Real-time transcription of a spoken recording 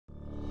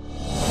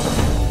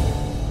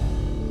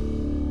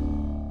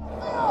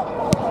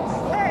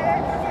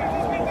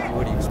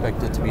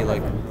be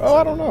like? Oh,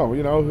 I don't know.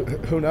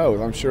 Who knows?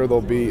 I'm sure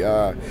there'll be,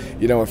 a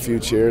few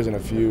cheers and a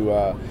few,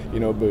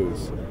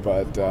 boos.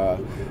 But,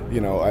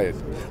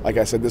 like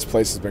I said, this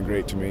place has been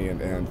great to me,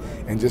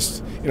 and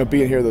just,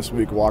 being here this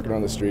week, walking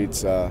on the streets,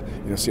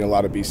 seeing a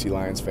lot of BC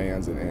Lions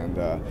fans, and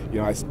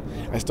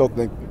I still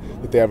think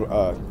that they have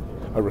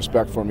a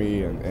respect for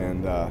me,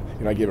 and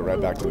I give it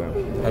right back to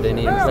them. Had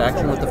any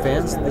interaction with the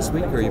fans this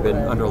week, or you've been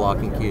under lock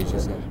and key, as you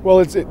said? Well,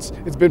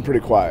 it's been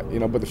pretty quiet,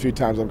 but the few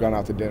times I've gone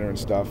out to dinner and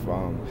stuff,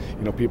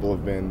 people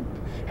have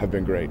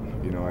been great.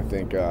 I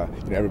think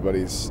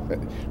everybody's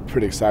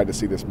pretty excited to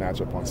see this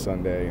matchup on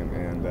Sunday,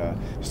 and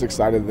just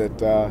excited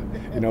that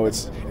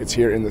it's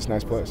here in this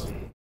nice place.